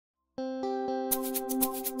Howdy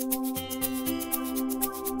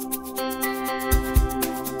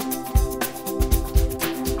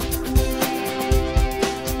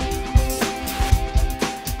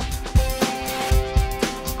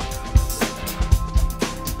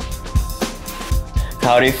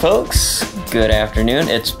folks, good afternoon.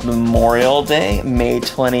 It's Memorial Day, May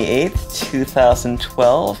 28th,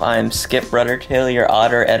 2012. I'm Skip Ruddertail, your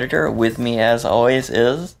otter editor. With me as always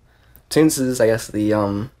is... Toonces, I guess the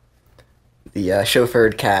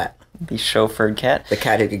chauffeured cat. The chauffeured cat. The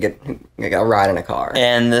cat who could get a ride in a car.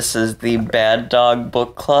 And this is the Bad Dog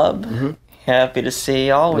Book Club. Mm-hmm. Happy to see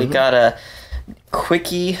y'all. We got a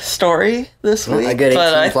quickie story this week. A good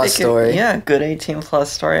 18 plus story. Good 18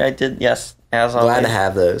 plus story. I did, yes. As always. Glad to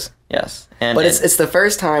have those. Yes. But it's the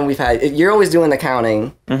first time we've had... You're always doing the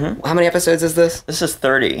counting. Mm-hmm. How many episodes is this? This is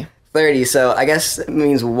 30. 30, so I guess it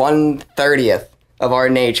means 1/30th of our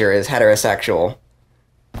nature is heterosexual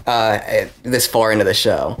this far into the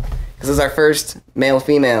show. Because this is our first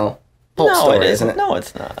male-female pulp story, isn't it? No,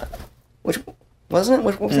 it's not. Which... Wasn't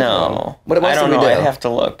it? No. What else I don't did we know. do? I'd have to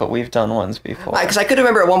look, but we've done ones before. Because I could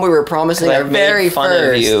remember at one we were promising our very first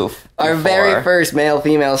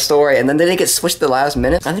male-female story, and then they didn't get switched at the last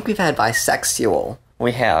minute. I think we've had bisexual.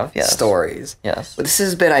 We have, yes. Stories. Yes. But this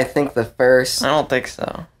has been, I think, the first... I don't think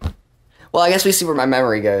so. Well, I guess we see where my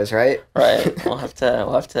memory goes, right? Right. We'll have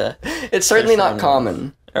to... It's certainly not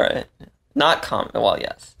common. All right. Not common. Well,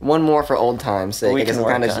 yes. One more for old time's sake. I guess it's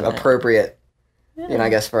kind of appropriate, I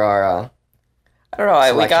guess, for our... I don't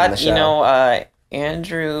know. We got,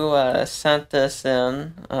 Andrew sent this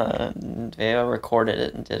in. They recorded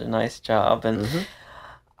it and did a nice job. And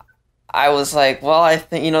I was like, well, I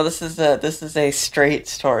think, this is a straight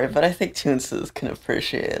story, but I think Toonces can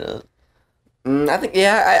appreciate it. I think,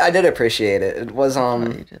 I did appreciate it. It was,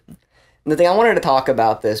 the thing I wanted to talk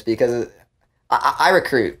about this because I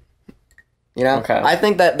recruit, Okay. I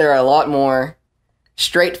think that there are a lot more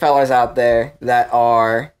straight fellas out there that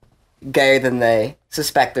are gayer than they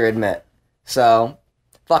suspect or admit. So,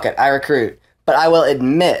 fuck it, I recruit. But I will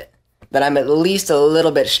admit that I'm at least a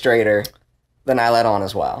little bit straighter than I let on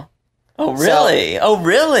as well. Oh, really? Oh,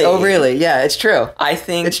 really? Yeah, it's true. I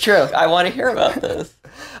think... It's true. I want to hear about this.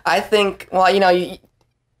 I think, well,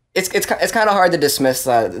 it's kind of hard to dismiss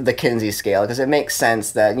the Kinsey scale, because it makes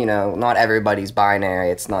sense that, not everybody's binary.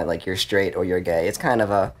 It's not like you're straight or you're gay. It's kind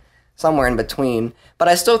of somewhere in between, but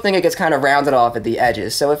I still think it gets kind of rounded off at the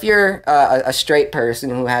edges. So if you're a straight person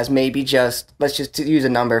who has maybe let's just use a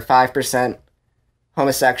number, 5%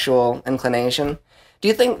 homosexual inclination, do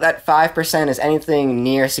you think that 5% is anything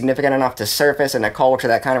near significant enough to surface in a culture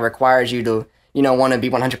that kind of requires you to, want to be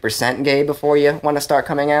 100% gay before you want to start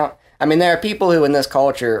coming out? I mean, there are people who in this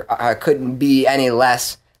culture couldn't be any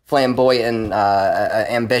less flamboyant and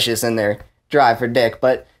ambitious in their drive for dick,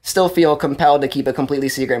 but still feel compelled to keep it completely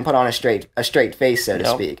secret and put on a straight face, so to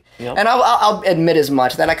speak. Yep. And I'll admit as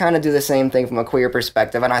much that I kind of do the same thing from a queer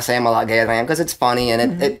perspective, and I say I'm a lot gayer than I am because it's funny,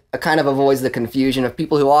 and it kind of avoids the confusion of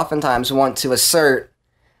people who oftentimes want to assert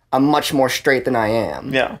I'm much more straight than I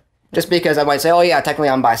am. Yeah. Just because I might say, oh yeah, technically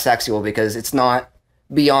I'm bisexual, because it's not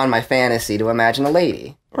beyond my fantasy to imagine a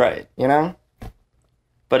lady. Right.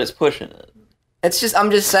 But it's pushing it.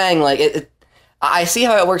 I'm just saying, like, I see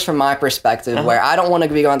how it works from my perspective, where I don't want to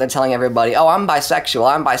be going there telling everybody, oh, I'm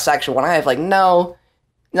bisexual, when I have, no,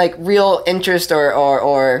 real interest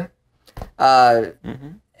or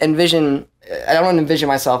envision, I don't want to envision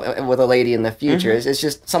myself with a lady in the future. It's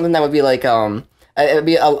just something that would be like, it would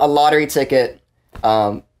be a lottery ticket,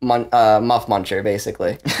 muff muncher,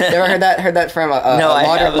 basically. You ever heard that from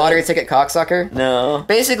a lottery ticket cocksucker? No.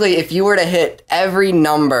 Basically, if you were to hit every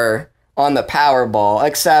number on the Powerball,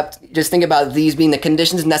 except just think about these being the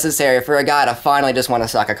conditions necessary for a guy to finally just want to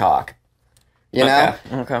suck a cock. know?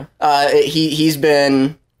 Okay. He's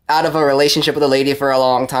been out of a relationship with a lady for a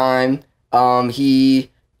long time.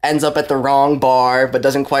 He ends up at the wrong bar, but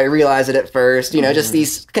doesn't quite realize it at first. Just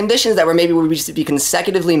these conditions that would just be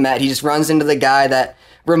consecutively met. He just runs into the guy that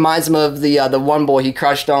reminds him of the one boy he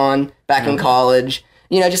crushed on back in college.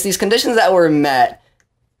 Just these conditions that were met.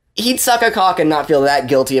 He'd suck a cock and not feel that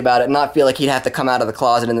guilty about it, not feel like he'd have to come out of the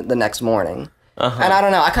closet the next morning. And I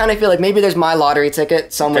don't know, I kind of feel like maybe there's my lottery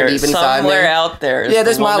ticket somewhere deep inside me. Somewhere out there. Yeah,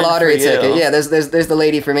 there's my lottery ticket. Yeah, there's the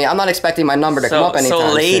lady for me. I'm not expecting my number to come up anytime soon.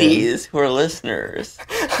 So ladies who are listeners,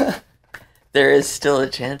 there is still a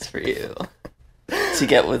chance for you to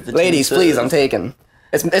get with the ladies, Toonces. Please, I'm taking.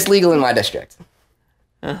 It's legal in my district.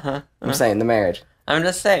 I'm saying the marriage. I'm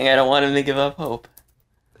just saying, I don't want him to give up hope.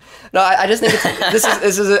 No, I just think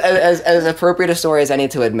this is as appropriate a story as any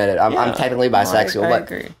to admit it. I'm technically bisexual, I but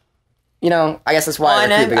agree. I guess that's why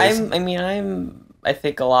I recruit. I'm I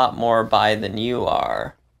think, a lot more bi than you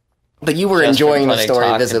are. But you were enjoying the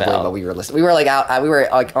story visibly, but we were listening. We were like out. We were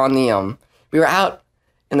like on the We were out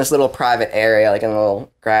in this little private area, like in a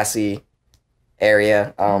little grassy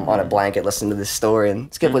area, on a blanket, listening to this story,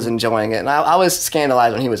 and Skip was enjoying it, and I was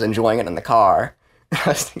scandalized when he was enjoying it in the car. I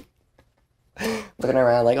was looking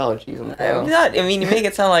around like, oh, jeez, I'm not. I mean, you make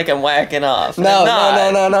it sound like I'm whacking off. No,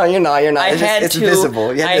 you're not. You're not. It's visible.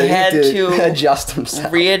 I had to adjust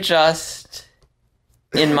himself. Readjust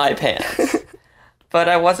in my pants. But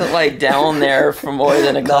I wasn't, like, down there for more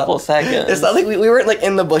than a couple seconds. It's not like we weren't, like,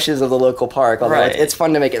 in the bushes of the local park. Although right. It's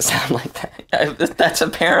fun to make it sound like that. That's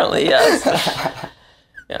apparently, yes.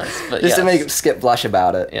 Yes, but just to make Skip blush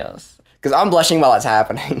about it. Yes. Because I'm blushing while it's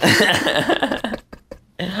happening.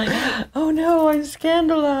 Oh, no, I'm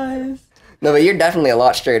scandalized. No, but you're definitely a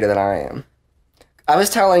lot straighter than I am. I was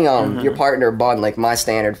telling your partner, Bun, like, my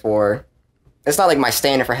standard for... It's not, like, my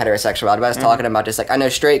standard for heterosexuality, but I was talking about just, like, I know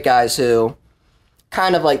straight guys who...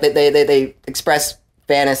 kind of like they express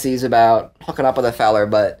fantasies about hooking up with a feller,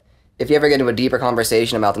 but if you ever get into a deeper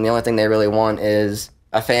conversation about them, the only thing they really want is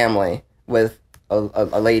a family with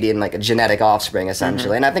a lady and like a genetic offspring,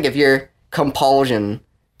 essentially. And I think if your compulsion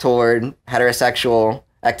toward heterosexual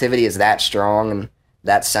activity is that strong and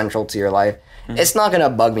that central to your life, it's not going to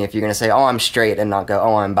bug me if you're going to say, oh, I'm straight, and not go,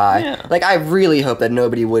 oh, I'm bi. Yeah. Like, I really hope that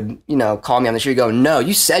nobody would, call me on the street and go, no,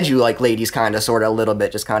 you said you like ladies kind of, sort of, a little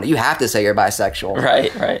bit, just kind of. You have to say you're bisexual.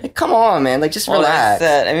 Right. Like, come on, man. Like, just relax.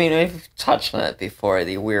 That's I mean, we've touched on it before,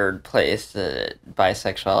 the weird place that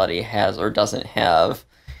bisexuality has or doesn't have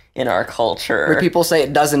in our culture. Where people say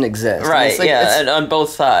it doesn't exist. Right, like, and on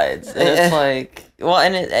both sides. And it's like... Well,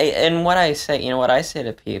 and what I say, what I say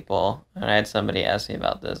to people, and I had somebody ask me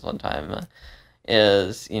about this one time,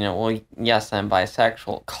 is, well, yes, I'm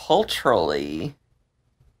bisexual. Culturally,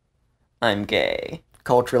 I'm gay.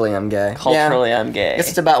 Culturally, I'm gay. I'm gay. I guess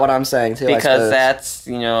it's about what I'm saying, too, because that's,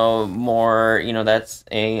 more, that's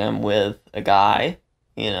I'm with a guy,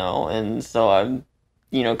 and so I'm,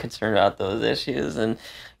 concerned about those issues. And,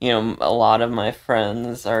 a lot of my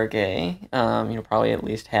friends are gay, probably at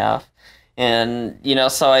least half. And,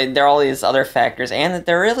 so there are all these other factors, and that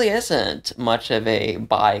there really isn't much of a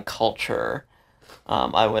bi culture,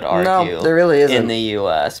 I would argue. No, there really isn't. In the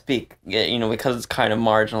U.S., because it's kind of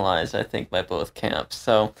marginalized, I think, by both camps.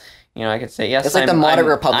 So, I could say, yes, it's like the moderate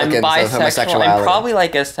Republicans of homosexuality. I'm probably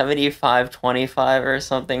like a 75-25 or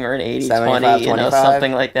something, or an 80-20,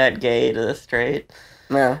 something like that, gay to straight.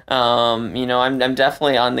 Yeah. I'm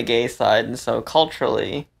definitely on the gay side, and so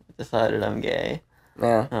culturally, decided I'm gay.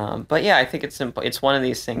 Yeah. But yeah, I think it's one of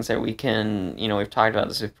these things that we can, we've talked about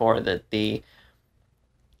this before, that the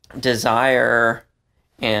desire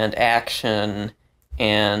and action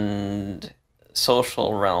and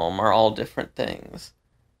social realm are all different things.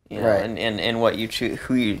 Right. And what you choose,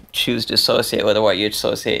 who you choose to associate with, or what you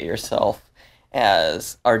associate yourself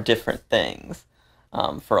as, are different things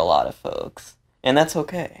for a lot of folks. And that's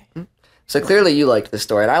okay. So clearly you liked the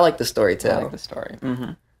story, and I like the story too. I like the story.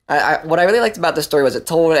 Mm-hmm. What I really liked about the story was it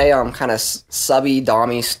told a kind of subby,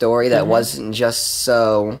 dommy story that wasn't just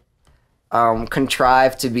so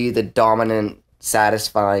contrived to be the dominant,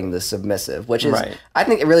 satisfying the submissive, which is, I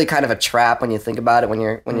think, really kind of a trap when you think about it when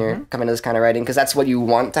you're coming to this kind of writing, because that's what you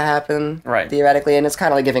want to happen, theoretically, and it's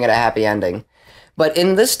kind of like giving it a happy ending. But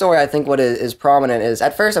in this story, I think what is prominent is,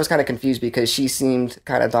 at first I was kind of confused because she seemed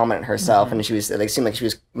kind of dominant herself, and she was, like, seemed like she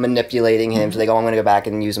was manipulating him. She's like, oh, I'm going to go back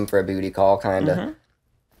and use him for a booty call, kind of.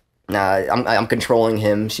 I'm controlling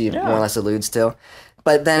him, she more or less alludes to.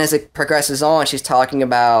 But then as it progresses on, she's talking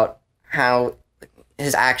about how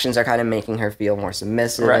his actions are kind of making her feel more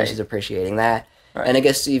submissive, and she's appreciating that. And it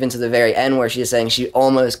gets even to the very end where she's saying she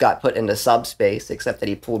almost got put into subspace, except that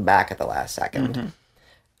he pulled back at the last second.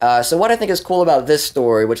 So what I think is cool about this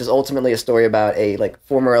story, which is ultimately a story about a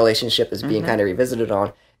former relationship is being kind of revisited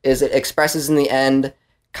on, is it expresses in the end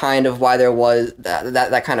kind of why there was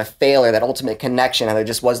that kind of failure, that ultimate connection, and there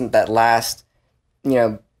just wasn't that last,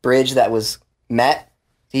 bridge that was met.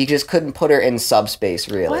 He just couldn't put her in subspace,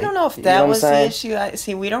 really. Well, I don't know if that was the issue.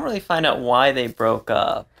 See, we don't really find out why they broke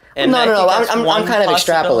up. And no. I'm kind of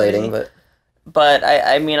extrapolating, but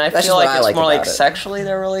I mean, I feel like it's more like sexually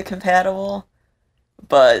they're really compatible,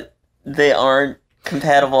 but they aren't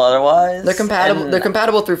compatible otherwise. They're compatible. They're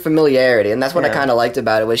compatible through familiarity, and that's what I kind of liked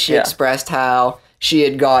about it. Was she expressed how she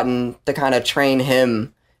had gotten to kind of train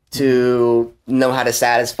him to know how to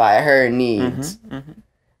satisfy her needs,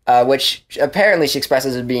 which apparently she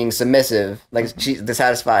expresses as being submissive, to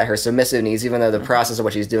satisfy her submissive needs, even though the process of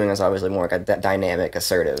what she's doing is obviously more like a dynamic,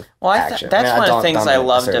 assertive action. That's one of the things I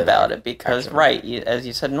loved about it, because, as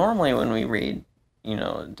you said, normally when we read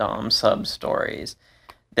Dom sub stories.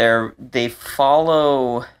 They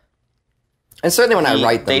follow. And certainly when I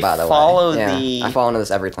write them, by the way. I fall into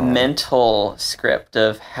this every time. Mental script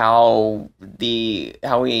of how we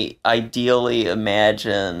ideally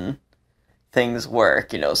imagine things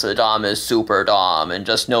work. So Dom is super Dom and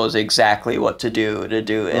just knows exactly what to do,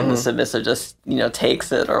 and the submissive just,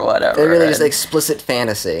 takes it or whatever. They're really just explicit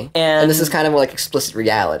fantasy. And this is kind of like explicit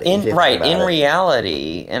reality. In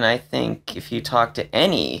reality, and I think if you talk to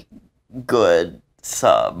any good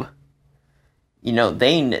sub, they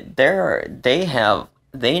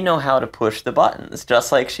know how to push the buttons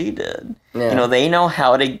just like she did. Yeah. They know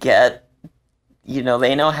how to get,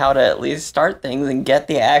 they know how to at least start things and get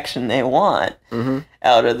the action they want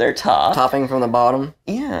out of their top. Topping from the bottom.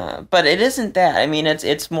 Yeah, but it isn't that. I mean,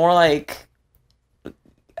 it's more like,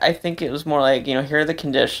 I think it was more like, here are the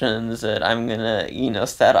conditions that I'm gonna,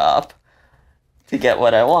 set up to get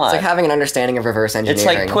what I want. It's like having an understanding of reverse engineering.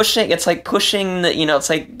 It's like pushing the, it's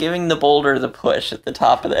like giving the boulder the push at the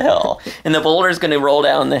top of the hill. And the boulder's going to roll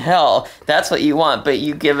down the hill. That's what you want, but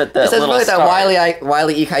you give it that little really start. That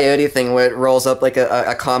Wile E. Coyote thing where it rolls up like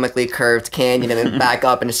a comically curved canyon and then back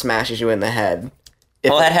up and it smashes you in the head.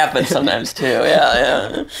 Well, that happens sometimes too.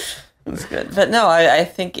 Yeah. That's good. But no, I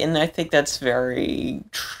think that's very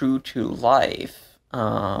true to life.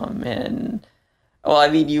 And... Well, I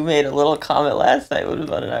mean, you made a little comment last night when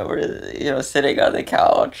Bud and I were, sitting on the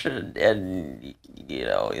couch, and he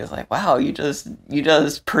was like, "Wow, you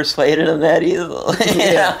just persuaded him that easily."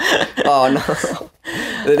 Yeah. Oh no,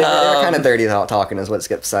 they were kind of dirty talking, is what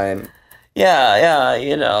Skip's saying. Yeah,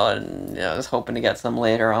 and I was hoping to get some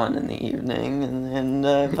later on in the evening,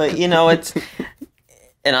 but it's,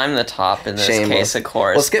 and I'm the top in this case, of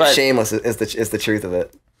course. Well, Skip's shameless is the truth of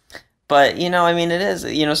it. But, I mean, it is,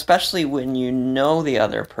 especially when you know the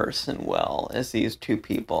other person well, as these two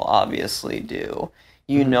people obviously do.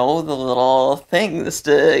 You know the little things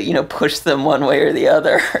to, push them one way or the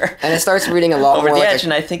other. And it starts reading a lot over more the edge,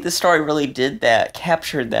 and I think the story really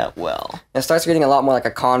captured that well. It starts reading a lot more like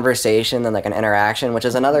a conversation than like an interaction, which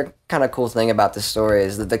is another kind of cool thing about this story,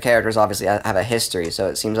 is that the characters obviously have a history, so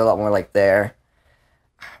it seems a lot more like they're...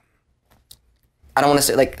 I don't want to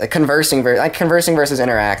say like conversing versus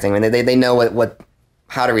interacting. I mean, they know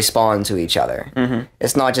how to respond to each other. Mm-hmm.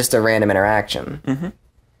 It's not just a random interaction. Mm-hmm.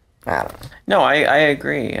 I don't know. No, I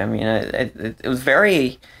agree. I mean, it was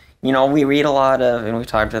very, we read a lot of, and we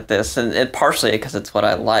talked about this, and partially because it's what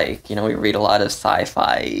I like. We read a lot of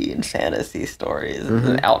sci-fi and fantasy stories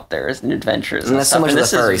and out there's and adventures and stuff. So much and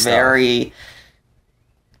this is very,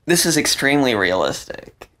 this is extremely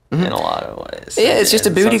realistic. In a lot of ways. Yeah, it's just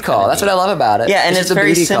a booty call. That's what I love about it. Yeah, and it's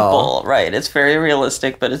very simple. Right, it's very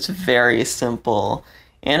realistic, but it's very simple,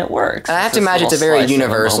 and it works. And I have to imagine it's a very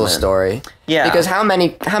universal story. Yeah. Because how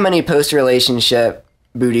many post-relationship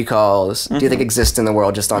booty calls do you think exist in the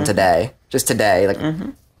world just on today? Just today, like,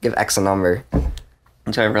 give X a number.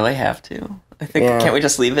 Do I really have to? I think, can't we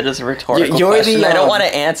just leave it as a rhetorical question? I don't want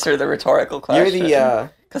to answer the rhetorical question.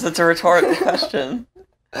 Because it's a rhetorical question.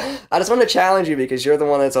 I just want to challenge you because you're the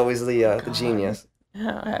one that's always the genius.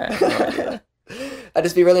 Yeah, I have no idea. I'd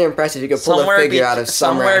just be really impressed if you could pull a figure out of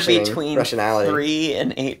somewhere between rationality. 3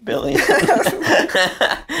 and 8 billion.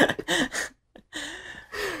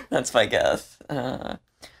 That's my guess. The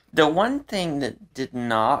one thing that did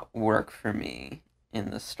not work for me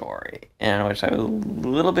in the story, and which I was a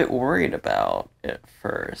little bit worried about at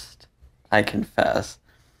first, I confess,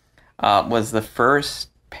 was the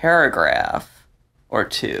first paragraph or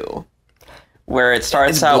two, where it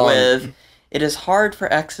starts out with, "It is hard for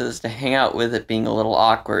exes to hang out with it being a little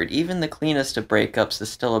awkward. Even the cleanest of breakups is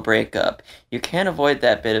still a breakup. You can't avoid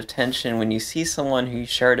that bit of tension when you see someone who you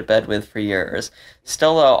shared a bed with for years.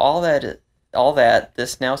 Still, though, all that,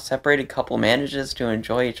 this now separated couple manages to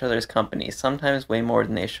enjoy each other's company, sometimes way more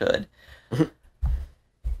than they should."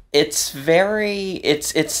 It's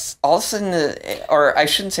all of a sudden, or I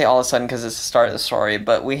shouldn't say all of a sudden because it's the start of the story,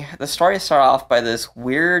 but the story starts off by this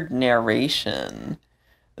weird narration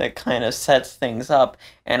that kind of sets things up,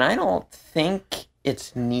 and I don't think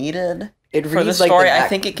it's needed for the story. I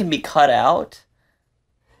think it can be cut out.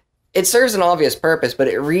 It serves an obvious purpose, but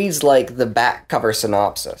it reads like the back cover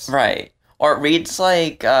synopsis. Right. Or it reads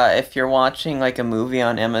like if you're watching like a movie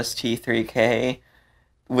on MST3K,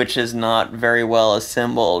 which is not very well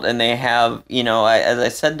assembled, and they have, as I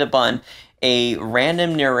said to Bun, a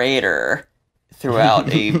random narrator throughout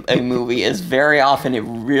a movie is very often a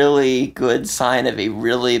really good sign of a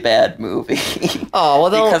really bad movie. Oh,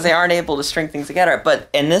 well, because they aren't able to string things together.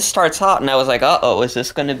 And this starts out, and I was like, uh-oh, is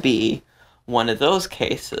this going to be one of those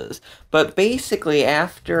cases? But basically,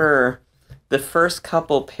 after the first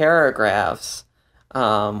couple paragraphs,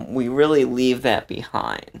 we really leave that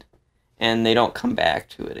behind, and they don't come back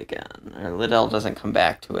to it again, or Liddell doesn't come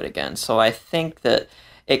back to it again. So I think that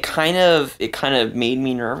it kind of made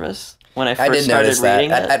me nervous when I first started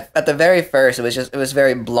reading it. At the very first, it was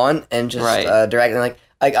very blunt and just direct,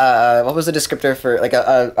 and what was the descriptor for like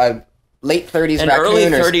a late 30s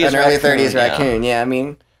raccoon or an early 30s raccoon? Yeah, I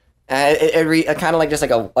mean. It kind of like just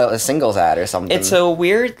like a singles ad or something. It's a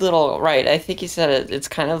weird little, right, I think you said it, it's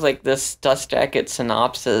kind of like this dust jacket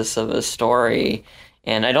synopsis of a story,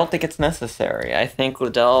 and I don't think it's necessary. I think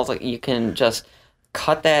Liddell's like, you can just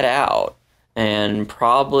cut that out and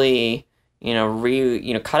probably,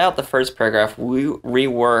 cut out the first paragraph,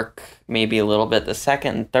 rework maybe a little bit the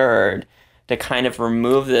second and third to kind of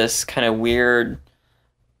remove this kind of weird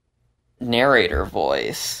narrator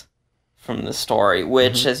voice from the story,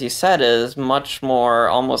 which, as you said, is much more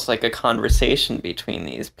almost like a conversation between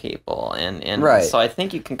these people. And right. So I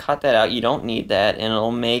think you can cut that out. You don't need that, and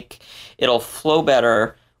it'll flow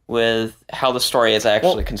better with how the story is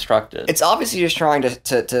actually constructed. It's obviously just trying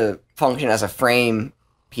to function as a frame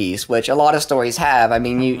piece, which a lot of stories have. I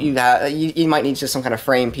mean, you might need just some kind of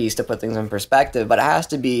frame piece to put things in perspective, but it has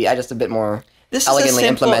to be just a bit more elegantly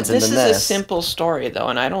implemented than this. This is a simple story, though,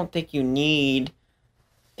 and I don't think you need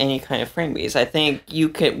any kind of frame piece. I think you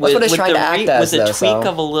could with a tweak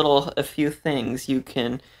of a few things, we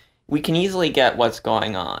can easily get what's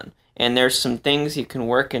going on. And there's some things you can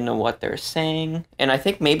work into what they're saying, and I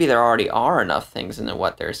think maybe there already are enough things into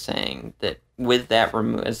what they're saying that with that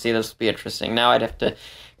remove. See, this would be interesting. Now I'd have to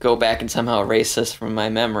go back and somehow erase this from my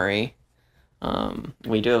memory.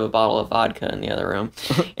 We do have a bottle of vodka in the other room,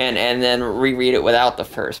 and then reread it without the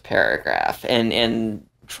first paragraph and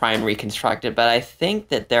try and reconstruct it. But I think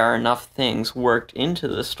that there are enough things worked into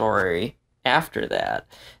the story after that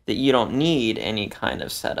you don't need any kind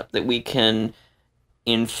of setup, that we can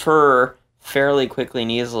infer fairly quickly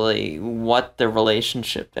and easily what the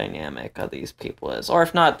relationship dynamic of these people is. Or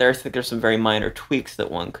if not, there's some very minor tweaks that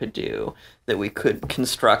one could do that we could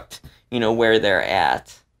construct, where they're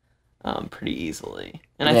at pretty easily.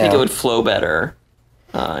 And I think it would flow better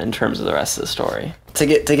in terms of the rest of the story. To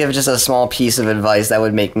give just a small piece of advice that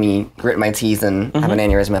would make me grit my teeth and have an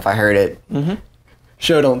aneurysm if I heard it. Mm-hmm.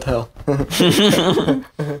 Show, don't tell. I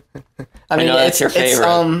mean, that's your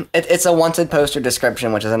favorite. It's a wanted poster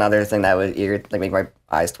description, which is another thing that would make my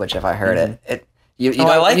eyes twitch if I heard it.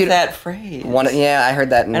 I like that phrase. I heard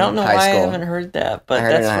that in high school. I don't know why I haven't heard that, but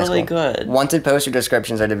that's really good. Wanted poster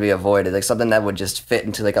descriptions are to be avoided, like something that would just fit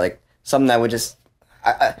into like something that would just.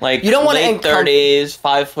 You don't want to late 30s,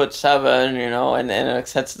 5'7", and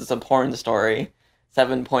since it's a porn story,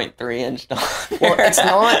 7.3-inch dog. Well,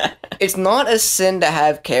 it's not a sin to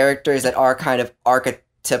have characters that are kind of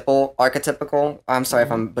archetypical. I'm sorry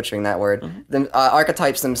if I'm butchering that word. Mm-hmm. The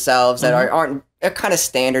archetypes themselves that are kind of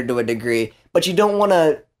standard to a degree, but you don't want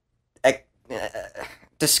to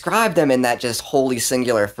describe them in that just wholly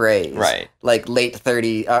singular phrase, right? Like late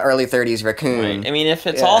 30s, early 30s raccoon. Right. I mean, if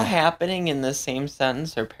it's all happening in the same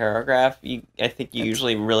sentence or paragraph, I think you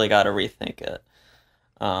usually really got to rethink it,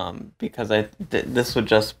 because this would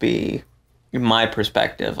just be my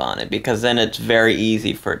perspective on it. Because then it's very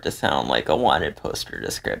easy for it to sound like a wanted poster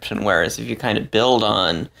description. Whereas if you kind of build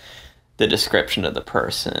on the description of the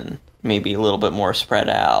person, maybe a little bit more spread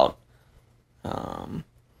out.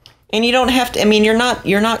 And you don't have to,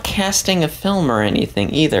 you're not casting a film or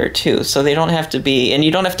anything either, too. So they don't have to be, and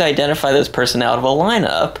you don't have to identify this person out of a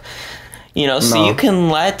lineup, so you can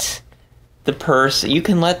let the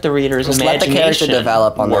reader's imagination let the character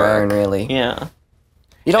develop on their own, really. Yeah.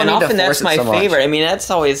 You don't need often to force that's my so favorite. Much. That's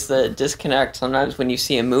always the disconnect sometimes when you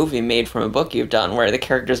see a movie made from a book you've done where the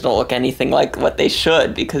characters don't look anything like what they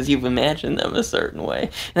should because you've imagined them a certain way.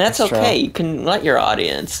 And that's okay. True. You can let your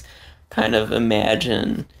audience kind of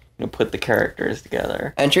imagine, put the characters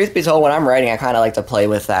together. And truth be told, when I'm writing, I kind of like to play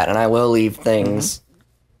with that, and I will leave things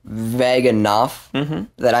vague enough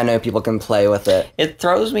that I know people can play with it. It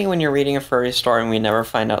throws me when you're reading a furry story and we never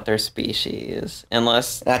find out their species,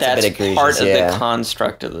 unless that's part of the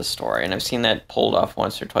construct of the story. And I've seen that pulled off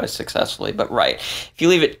once or twice successfully. But if you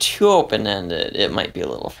leave it too open-ended, it might be a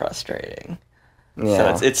little frustrating.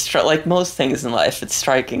 Yeah. So it's like most things in life, it's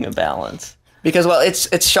striking a balance. Because,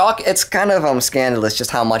 it's kind of scandalous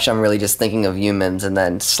just how much I'm really just thinking of humans and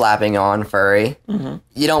then slapping on furry. Mm-hmm.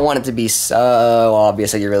 You don't want it to be so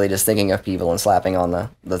obvious that you're really just thinking of people and slapping on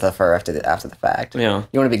the fur after the fact. Yeah.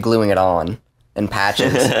 You want to be gluing it on in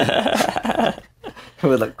patches. It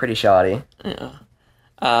would look pretty shoddy. Yeah.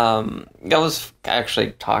 I was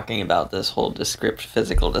actually talking about this whole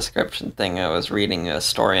physical description thing. I was reading a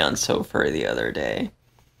story on So Furry the other day,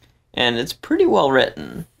 and it's pretty well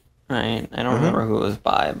written. right? I don't remember who it was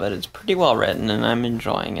by, but it's pretty well written, and I'm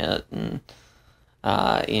enjoying it, and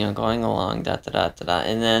going along,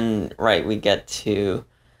 and then we get to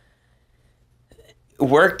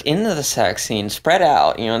work into the sex scene, spread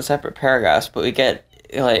out, in separate paragraphs, but we get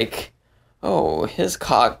like, oh, his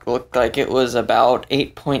cock looked like it was about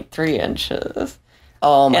 8.3 inches.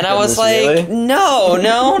 Oh my goodness, and I was like, really?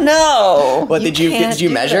 no. What, did you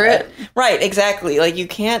measure it? Right, exactly. Like, you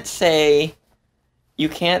can't say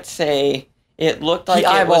it looked like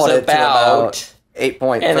it was about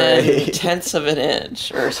 8.3 and then tenths of an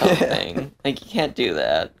inch or something. Like, you can't do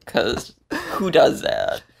that, because who does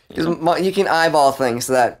that? Because you can eyeball things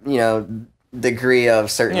to that, degree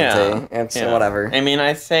of certainty. Yeah. It's whatever. I mean,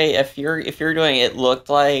 I say if you're doing it looked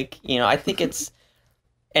like, I think it's,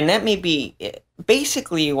 and that may be,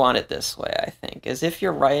 basically you want it this way, I think, is if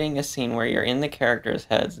you're writing a scene where you're in the characters'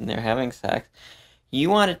 heads and they're having sex, you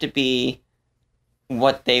want it to be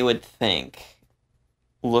what they would think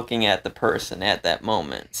looking at the person at that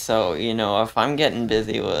moment. So, if I'm getting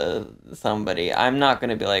busy with somebody, I'm not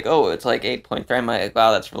going to be like, oh, it's like 8.3. I'm like,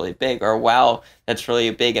 wow, that's really big. Or, wow, that's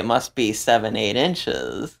really big. It must be 7-8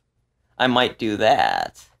 inches. I might do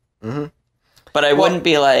that. Mm-hmm. But I wouldn't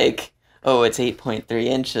be like, oh, it's 8.3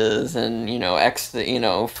 inches and, X,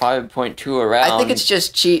 5.2 around. I think it's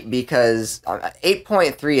just cheap because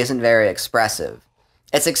 8.3 isn't very expressive.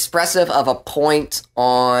 It's expressive of a point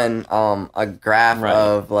on a graph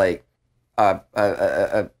of like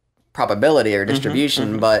a probability or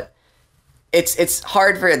distribution, but it's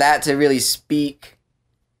hard for that to really speak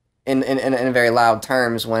in very loud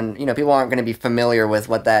terms when people aren't going to be familiar with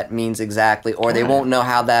what that means exactly, or they won't know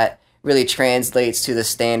how that really translates to the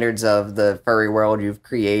standards of the furry world you've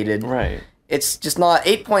created. Right. It's just not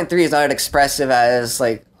 8.3 is not as expressive as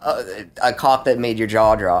like a cock that made your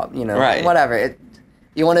jaw drop. Right. Whatever.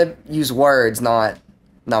 You want to use words, not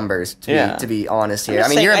numbers, to be honest here. I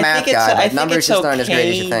mean, you're a math guy, but numbers just aren't as great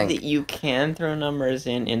as you think. That you can throw numbers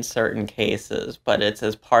in certain cases, but it's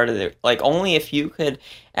as part of the... Like, only if you could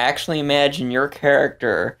actually imagine your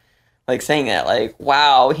character, like, saying that, like,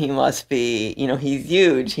 wow, he must be... he's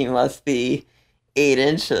huge, he must be 8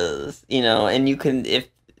 inches, and you can... If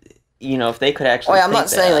they could actually I'm not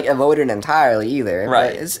saying, like, avoid it entirely, either.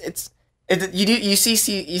 Right. You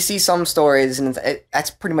see some stories, and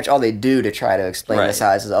that's pretty much all they do to try to explain the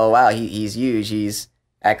sizes. Oh wow, he's huge. He's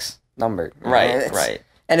X number. Right.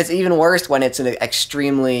 And it's even worse when it's an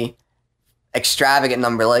extremely extravagant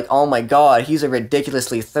number, like, oh my god, he's a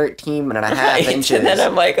ridiculously 13.5 inches. And then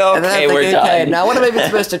I'm like, okay, we're done. Now what am I even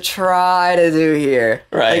supposed to try to do here?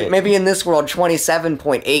 Right. Like, maybe in this world,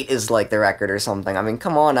 27.8 is like the record or something. I mean,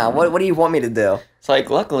 come on now. What do you want me to do? It's like,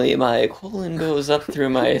 luckily, my colon goes up through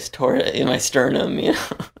my sternum,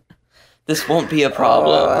 This won't be a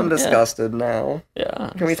problem. I'm disgusted now.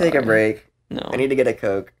 Yeah. Can we take a break? No. I need to get a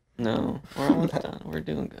Coke. No. We're almost done. We're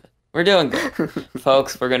doing good. We're doing good.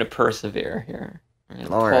 Folks, we're going to persevere here. We're going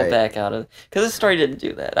to pull back out of... Because this story didn't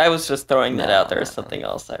do that. I was just throwing that out there as something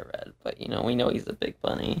else I read. But, we know he's a big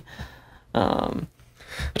bunny.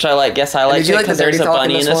 Which I like. Guess I like it because there's a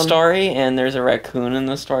bunny in the story, and there's a raccoon in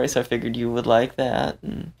the story, so I figured you would like that.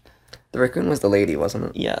 And... The raccoon was the lady, wasn't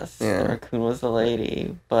it? Yes. Yeah. The raccoon was the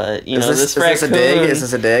lady. But, is raccoon... Is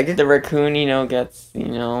this a dig? The raccoon, gets,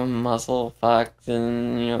 muzzle fucked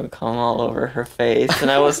and, come all over her face.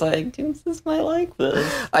 And I was like, Toonces might like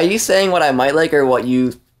this. Are you saying what I might like or what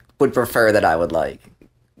you would prefer that I would like?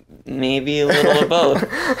 Maybe a little of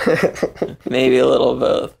both. Maybe a little of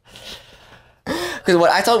both. Because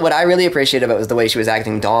what I really appreciated about it was the way she was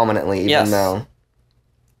acting dominantly, even though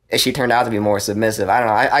she turned out to be more submissive. I don't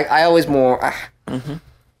know. I always more.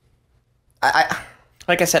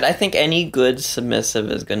 Like I said, I think any good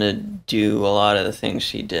submissive is gonna do a lot of the things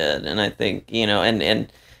she did, and I think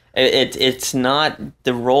and it's not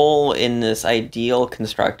the role in this ideal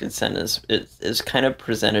constructed sentence is kind of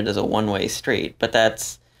presented as a one-way street, but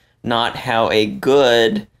that's not how a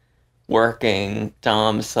good working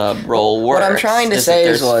dom sub role works. What I'm trying to say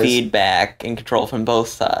is there's feedback and control from both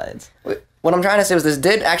sides. What I'm trying to say was this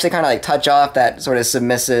did actually kind of like touch off that sort of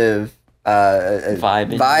submissive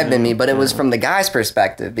vibe in me, but it was from the guy's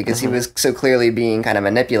perspective because he was so clearly being kind of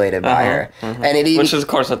manipulated by her, and which is of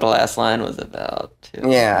course what the last line was about too.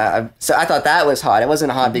 Yeah, so I thought that was hot. It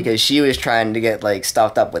wasn't hot because she was trying to get like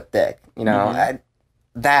stuffed up with dick.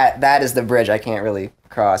 That is the bridge I can't really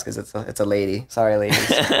cross because it's a lady. Sorry, ladies.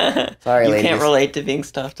 Sorry, ladies. You can't relate to being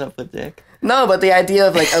stuffed up with dick. No, but the idea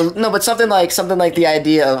of like but something like the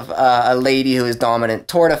idea of a lady who is dominant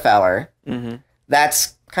toward a feller.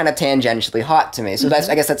 That's kind of tangentially hot to me. So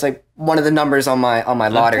I guess that's like one of the numbers on my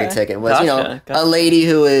lottery ticket was gotcha. A lady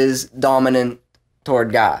who is dominant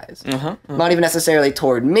toward guys. Not even necessarily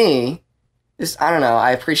toward me. Just, I don't know.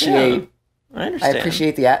 I appreciate. I understand. I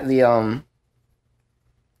appreciate the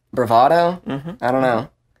bravado. I don't know.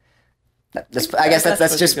 I guess that's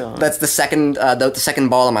the second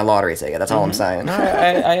ball on my lottery ticket. That's all I'm saying. No,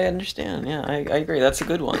 I understand. Yeah, I agree. That's a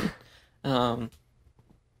good one.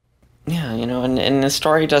 Yeah, you know, and the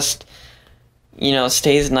story just, you know,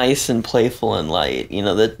 stays nice and playful and light. You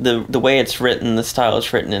know, the way it's written, the style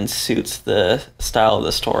it's written in suits the style of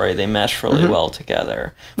the story. They mesh really well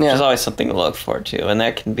together, which is always something to look forward to. And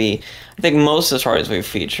that can be, I think most of the stories we've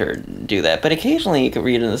featured do that. But occasionally you could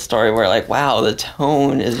read in the story where, like, wow, the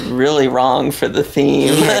tone is really wrong for the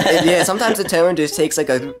theme. Yeah, sometimes the tone just takes, like,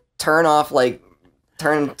 a turn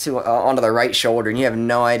to onto the right shoulder, and you have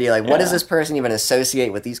no idea, like, what does this person even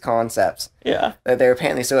associate with these concepts? Yeah, that they're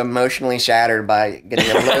apparently so emotionally shattered by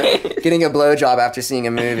getting a blowjob after seeing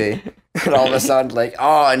a movie, and all of a sudden, like,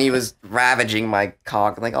 oh, and he was ravaging my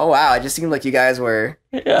cock. I'm like, oh wow, it just seemed like you guys were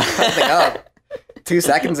something up 2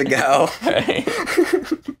 seconds ago. Right.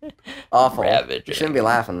 Awful. Ravaging. You shouldn't be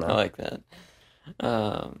laughing though. I like that.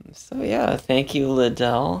 So yeah, thank you,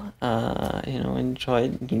 Liddell. You know,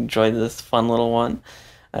 enjoyed this fun little one.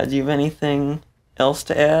 Do you have anything else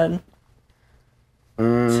to add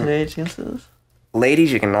today, Toonces?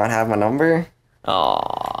 Ladies, you cannot have my number.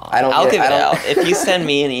 Aww. I'll give it out. If you send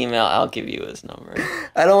me an email, I'll give you his number.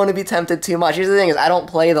 I don't want to be tempted too much. Here's the thing: is I don't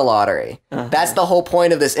play the lottery. That's the whole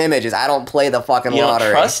point of this image. Is I don't play the fucking lottery.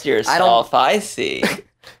 You don't trust yourself. I see.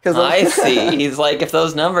 I see. He's like, if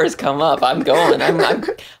those numbers come up, I'm going.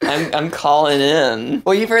 I'm calling in.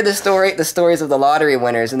 Well, you've heard the stories of the lottery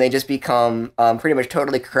winners, and they just become pretty much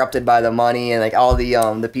totally corrupted by the money and like all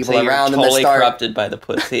the people around them. Totally corrupted by the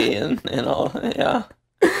pussy and all. Yeah.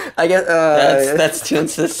 I guess that's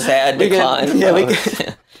Toonces' sad decline.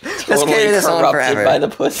 Let's carry this on forever. By the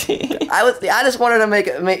pussy. I just wanted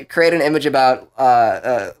to create an image about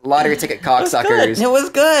lottery ticket cocksuckers. It was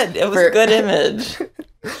good. It was a good image.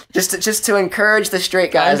 Just to encourage the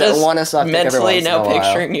straight guys that want to suck dick every once in a while. Mentally now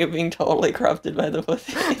picturing you being totally corrupted by the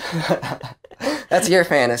pussy. That's your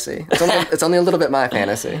fantasy. It's only a little bit my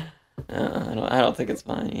fantasy. I don't think it's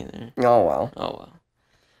mine either. Oh well. Oh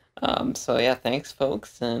well. So yeah, thanks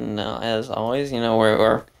folks, and as always, you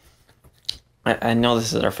know, I know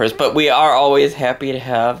this is our first, but we are always happy to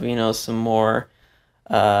have, you know, some more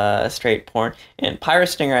straight porn. And Pirate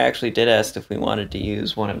Stinger actually did ask if we wanted to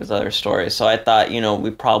use one of his other stories, so I thought, you know,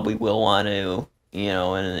 we probably will want to, you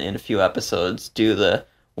know, in a few episodes do the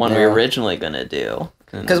one we were originally gonna do.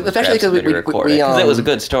 Especially because it was a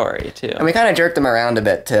good story too, and we kind of jerked him around a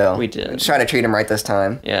bit too. We did. Just try to treat him right this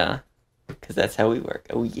time. Yeah, because that's how we work.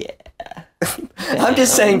 Oh yeah. I'm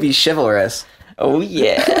just saying, be chivalrous. Oh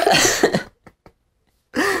yeah.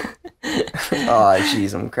 Oh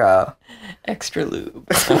jeez, I'm crap. Extra lube.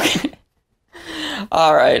 Okay.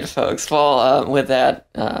 All right, folks. Well, with that,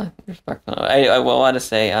 I will want to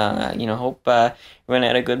say, you know, hope everyone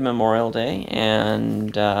had a good Memorial Day, and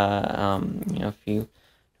you know, if you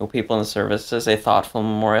know people in the services, a thoughtful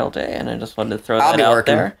Memorial Day, and I just wanted to throw that out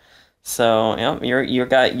there. So, yeah, you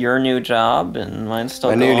got your new job, and mine's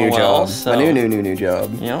still going well. So, my new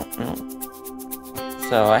job. Yep.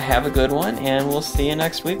 So, have a good one, and we'll see you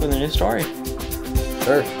next week with a new story.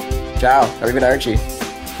 Sure. Ciao. Arrivederci.